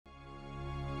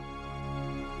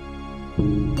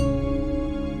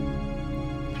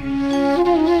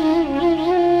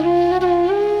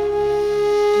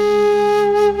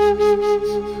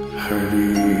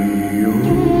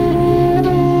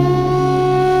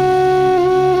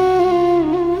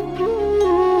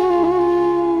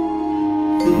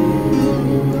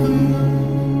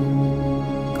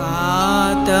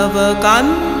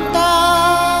kanta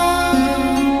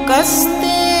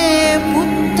kaste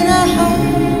putraha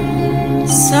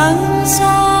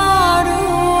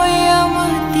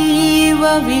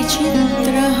sansaroyamativa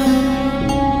vichitraha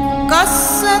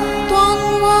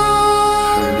kassattvamva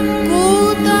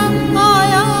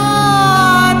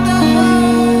kutapayataha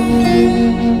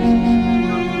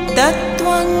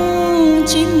tattvang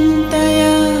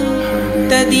chintaya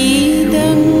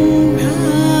tadidam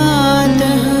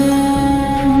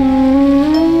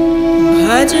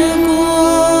Bhaja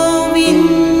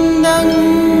Govindam,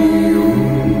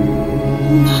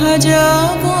 Bhaja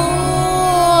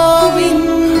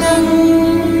Govindam,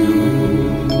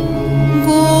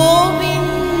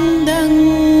 Govindam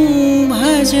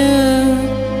Bhaja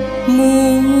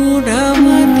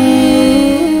Muramate.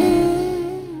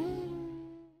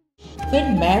 When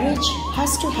marriage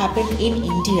has to happen in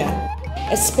India,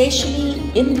 especially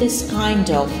in this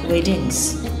kind of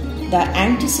weddings, the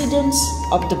antecedents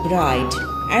of the bride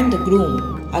and the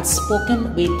groom are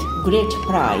spoken with great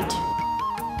pride.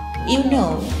 You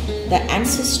know the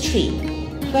ancestry,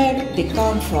 where they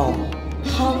come from,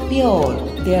 how pure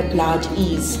their blood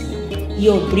is,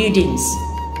 your breedings,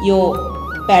 your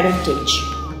parentage,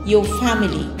 your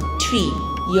family tree,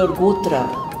 your gotra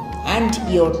and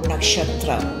your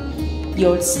nakshatra,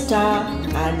 your star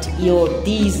and your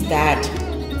these that,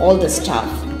 all the stuff.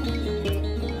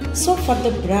 So for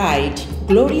the bride,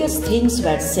 glorious things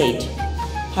were said.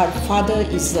 Her father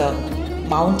is a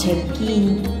mountain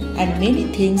king and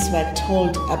many things were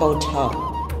told about her.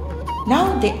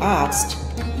 Now they asked,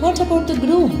 what about the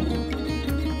groom?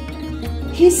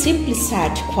 He simply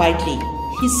sat quietly.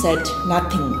 He said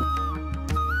nothing.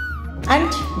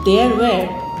 And there were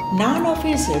none of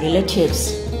his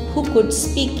relatives who could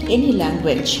speak any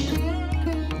language.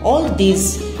 All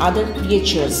these other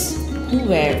creatures who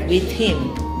were with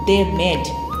him, they made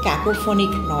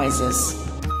cacophonic noises.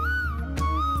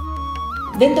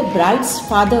 Then the bride's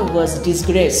father was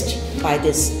disgraced by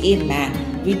this a man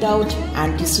without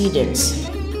antecedents.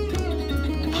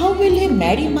 How will he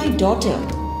marry my daughter?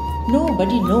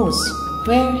 Nobody knows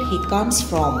where he comes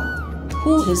from,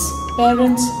 who his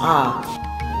parents are,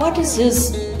 what is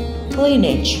his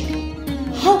lineage.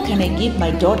 How can I give my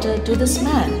daughter to this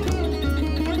man?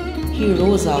 He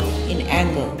rose up in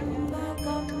anger.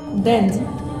 Then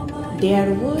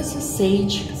there was a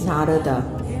sage Narada.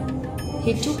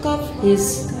 He took up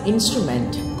his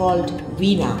instrument called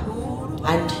veena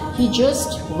and he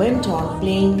just went on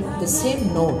playing the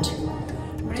same note.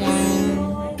 Dang,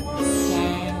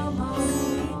 dang,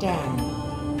 dang.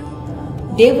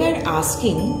 They were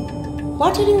asking,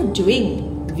 what are you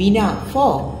doing veena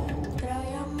for?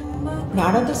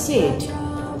 Narada said,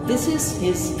 this is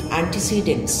his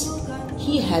antecedents.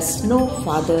 He has no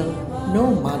father,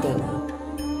 no mother.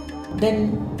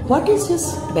 Then what is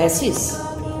his basis?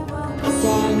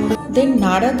 Then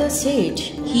Narada said,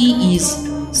 he is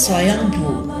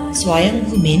Swayambhu.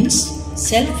 Swayambhu means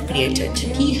self-created.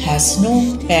 He has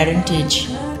no parentage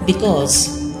because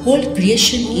whole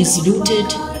creation is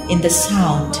rooted in the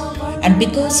sound, and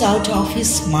because out of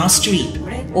his mastery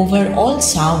over all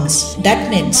sounds, that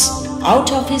means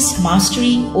out of his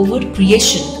mastery over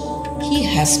creation, he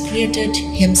has created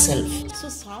himself. So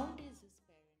sound is his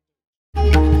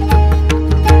parent.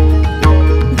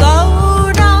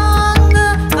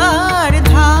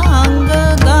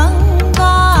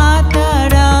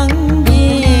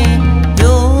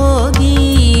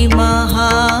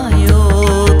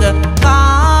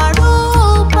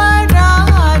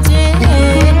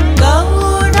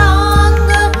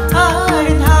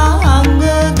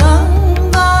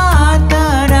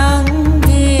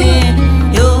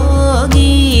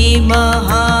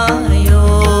 Mahayog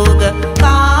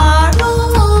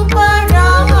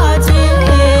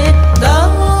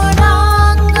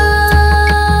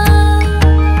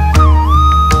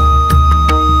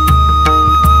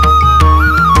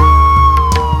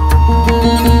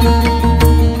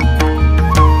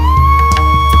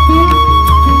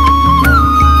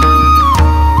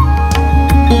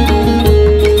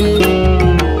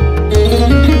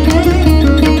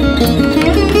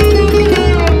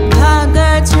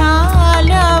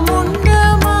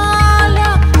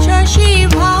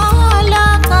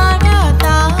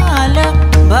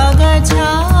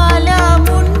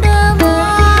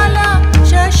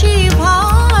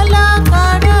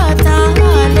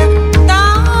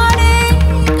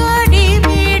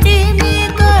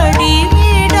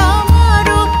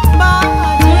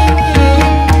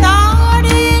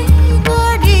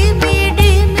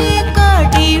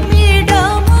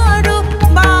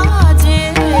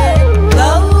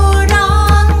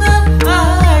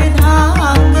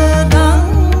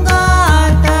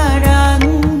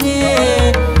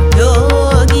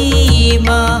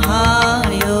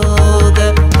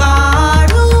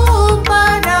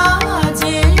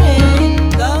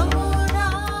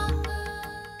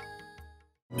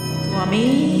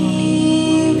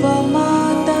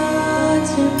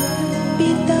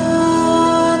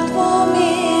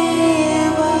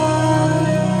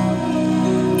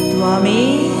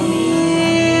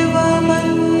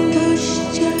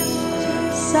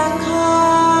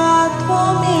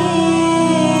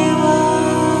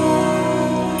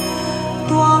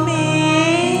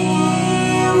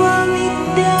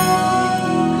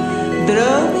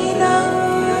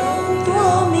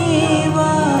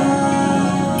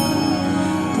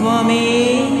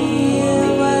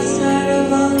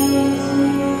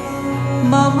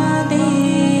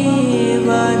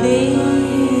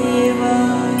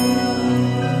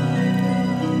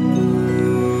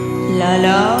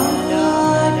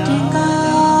ललाटिका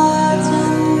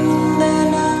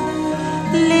चन्दन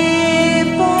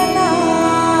लेपनाय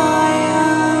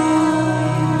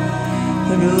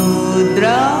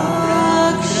रुद्राक्षमाला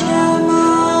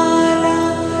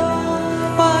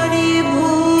परिभूषणाय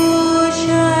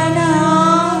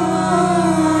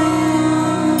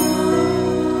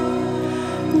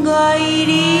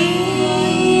गैरीयवर्णं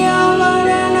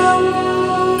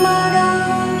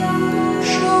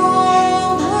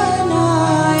शोभनाय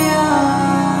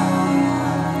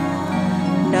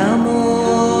नमो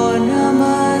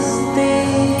नमस्ते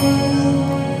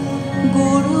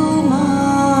गुरुमाधवाय।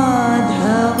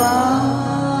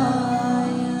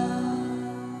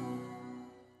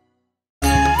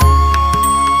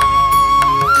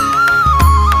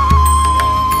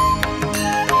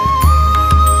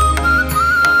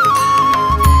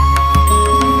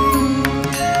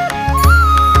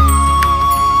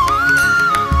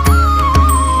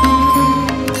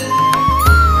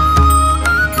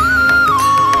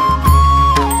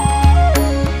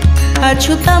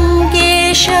 अच्युतं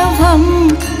केशवं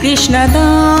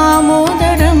कृष्णदामोदरम्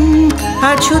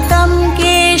अच्युतं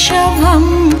केशवं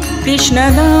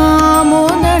कृष्णदामोदरं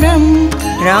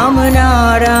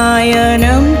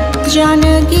रामनारायणं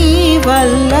जानकीवल्लभं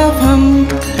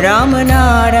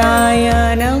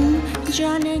रामनारायणं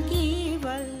जानकीवल्लभम्।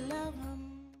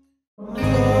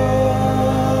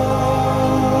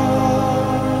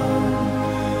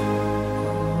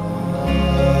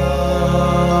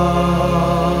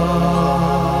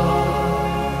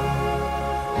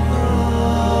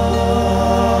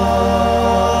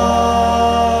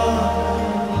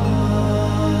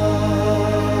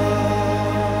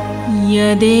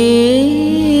 यदेमि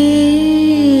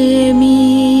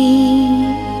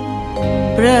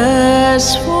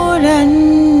प्रस्फुरन्निवा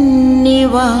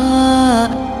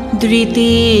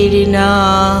धृतिर्नादमातो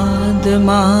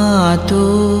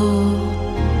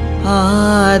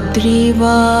आद्रिवाः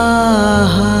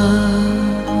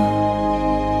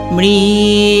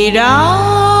म्रीरा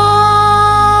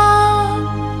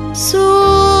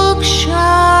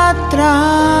सुक्षात्रा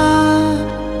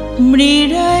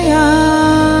मृडया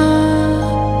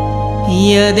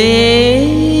यदेमि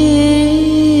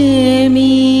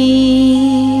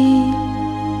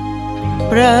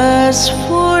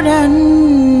प्रस्फुरन्निवा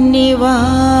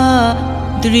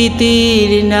धृतिर्नादमातो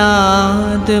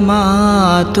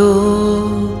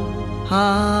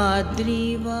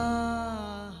आद्रिवाः।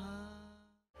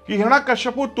 कि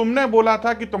हिरण्यकश्यपु, तुमने बोला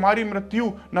था कि तुम्हारी मृत्यु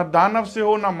न दानव से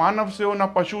हो, न मानव से हो, न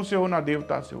पशु से हो, न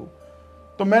देवता से हो।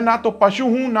 तो मैं ना तो पशु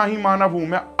हूं ना ही मानव हूं,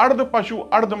 मैं अर्ध पशु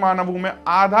अर्ध मानव हूं, मैं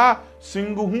आधा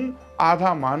सिंह हूं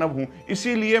आधा मानव हूं,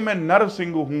 इसीलिए मैं नर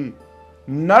सिंह हूं।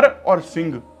 नर और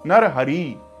सिंह, नर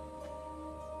हरि।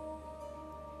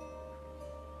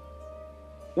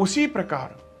 उसी प्रकार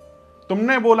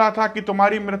तुमने बोला था कि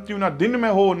तुम्हारी मृत्यु ना दिन में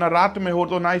हो ना रात में हो,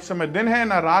 तो ना इस समय दिन है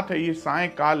ना रात है, ये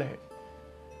सायंकाल है।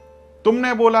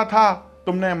 तुमने बोला था,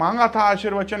 तुमने मांगा था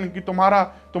आशीर्वचन कि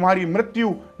तुम्हारी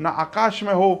मृत्यु ना आकाश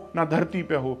में हो ना धरती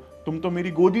पे हो, तुम तो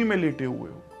मेरी गोदी में लेटे हुए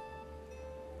हो।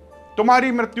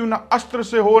 तुम्हारी मृत्यु ना अस्त्र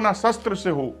से हो ना शस्त्र से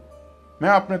हो,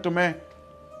 मैं तुम्हें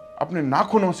अपने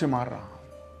नाखूनों से मार रहा हूं।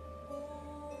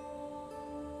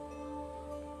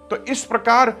 तो इस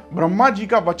प्रकार ब्रह्मा जी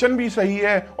का वचन भी सही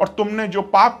है, और तुमने जो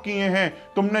पाप किए हैं,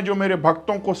 तुमने जो मेरे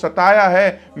भक्तों को सताया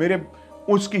है,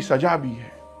 उसकी सजा भी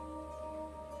है।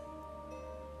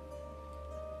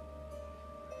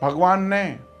 भगवान ने,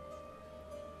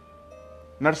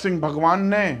 नरसिंह भगवान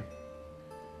ने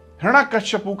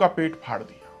हिरण्यकश्यपु का पेट फाड़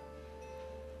दिया।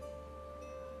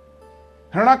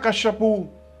 हिरण्यकश्यपु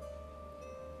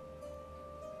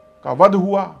का वध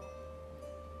हुआ,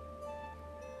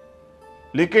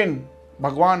 लेकिन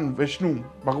भगवान विष्णु,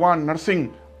 भगवान नरसिंह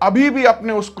अभी भी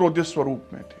अपने उस क्रोधित स्वरूप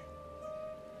में थे।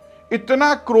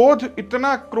 इतना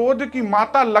क्रोध कि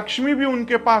माता लक्ष्मी भी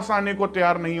उनके पास आने को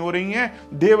तैयार नहीं हो रही हैं।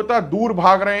 देवता दूर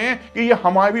भाग रहे हैं कि ये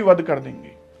हमारे भी वध कर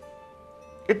देंगे,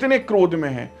 इतने क्रोध में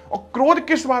हैं। और क्रोध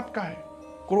किस बात का है?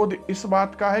 क्रोध इस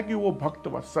बात का है कि वो भक्त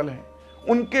वत्सल हैं।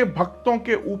 उनके भक्तों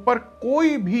के ऊपर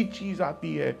कोई भी चीज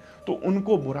आती है तो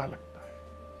उनको बुरा लगता है,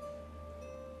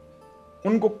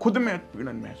 उनको खुद में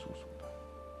पीड़न महसूस होता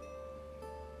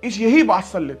है। यही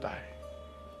वात्सल्यता है,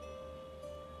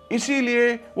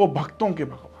 इसीलिए वो भक्तों के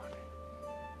भगवान है।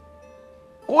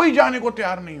 कोई जाने को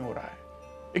तैयार नहीं हो रहा है।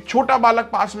 एक छोटा बालक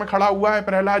पास में खड़ा हुआ है,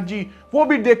 प्रहलाद जी, वो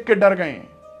भी देख के डर गए,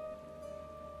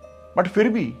 बट फिर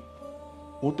भी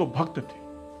वो तो भक्त थे,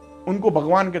 उनको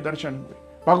भगवान के दर्शन हुए।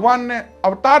 भगवान ने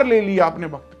अवतार ले लिया अपने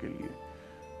भक्त के लिए।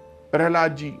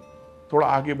 प्रहलाद जी थोड़ा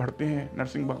आगे बढ़ते हैं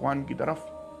नरसिंह भगवान की तरफ।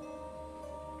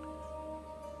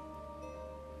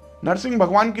 नरसिंह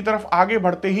भगवान की तरफ आगे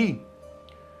बढ़ते ही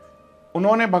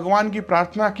उन्होंने भगवान की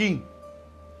प्रार्थना की,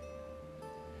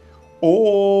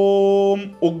 ओम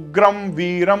उग्रम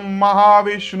वीरम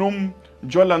महाविष्णुम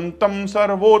ज्वलंतम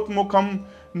सर्वोत्मुखम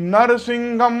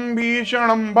नरसिंहम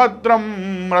भीषणम भद्रम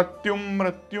मृत्युम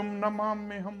मृत्युम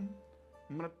नमाम्यहम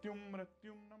मृत्युम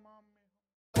मृत्युम नमाम्यहम।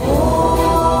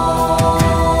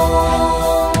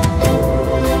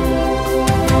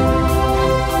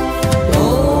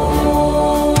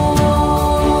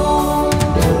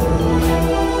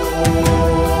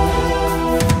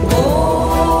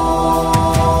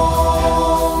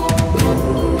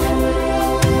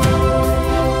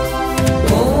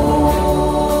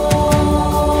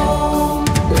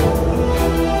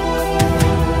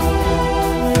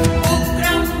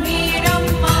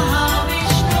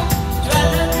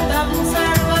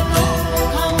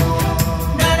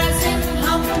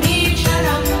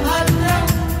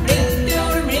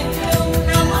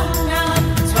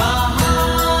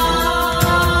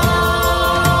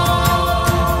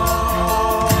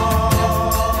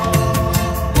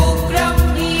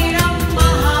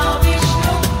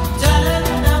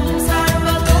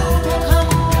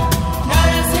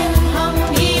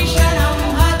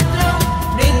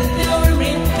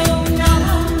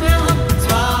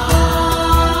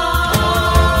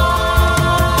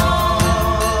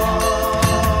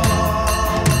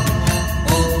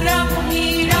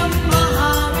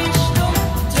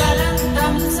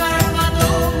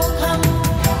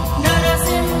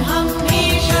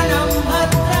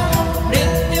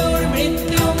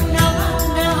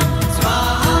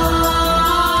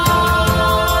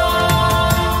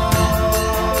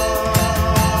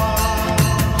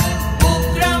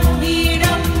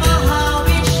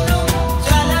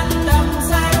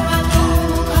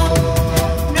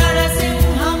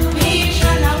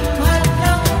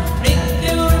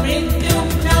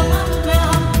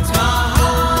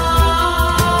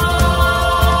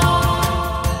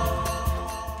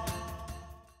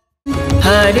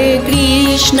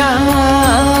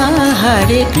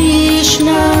 Hare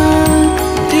Krishna,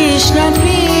 Krishna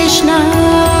Krishna,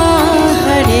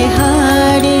 Hare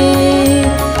Hare,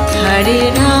 Hare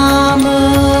Rama,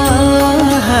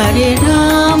 Hare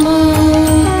Rama,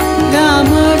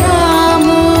 Rama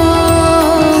Rama,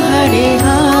 Hare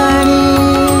Hare,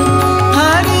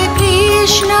 Hare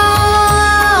Krishna,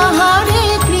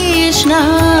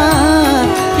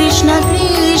 Krishna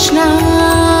Krishna,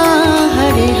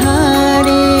 Hare Hare.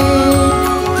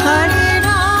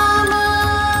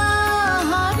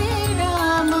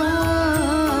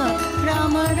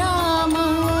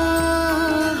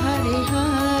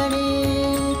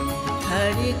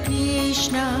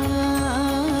 Krishna,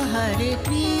 Hare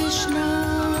Krishna.